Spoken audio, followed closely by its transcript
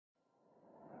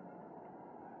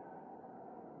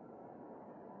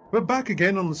we're back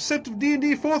again on the set of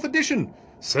D&D 4th edition,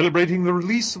 celebrating the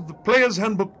release of the Player's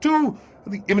Handbook 2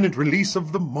 and the imminent release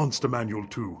of the Monster Manual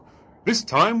 2. This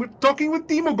time we're talking with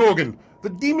Demogorgon, the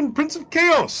Demon Prince of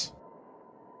Chaos.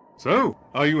 So,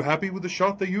 are you happy with the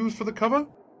shot they used for the cover?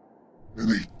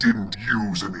 They didn't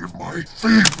use any of my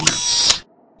favorites.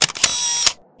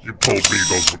 You told me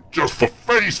those were just for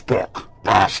Facebook,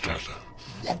 bastard.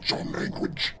 Watch your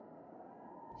language.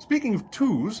 Speaking of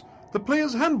twos, the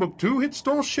Player's Handbook 2 hit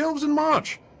store shelves in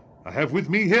March. I have with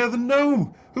me here the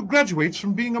Gnome, who graduates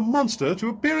from being a monster to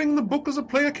appearing in the book as a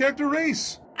player character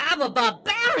race. I'm a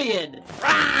barbarian!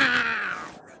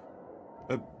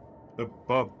 A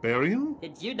barbarian?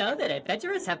 Did you know that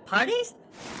adventurers have parties?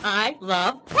 I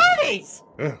love parties!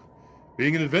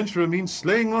 Being an adventurer means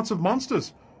slaying lots of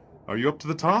monsters. Are you up to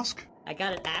the task? I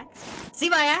got an axe. See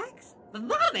my axe? My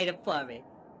mom made it for me.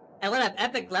 And when I'm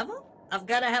epic level, I'm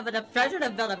gonna have enough treasure to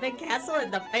build a big castle in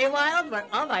the Feywild where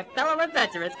all my fellow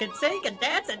adventurers can sing and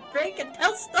dance and drink and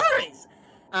tell stories.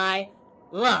 I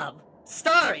love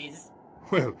stories.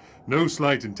 Well, no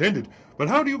slight intended, but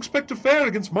how do you expect to fare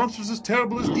against monsters as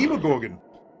terrible as Demogorgon?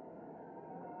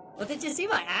 Well, did you see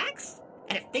my axe?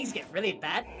 And if things get really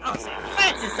bad, I'll send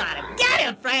Francis on him. Get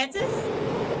him, Francis!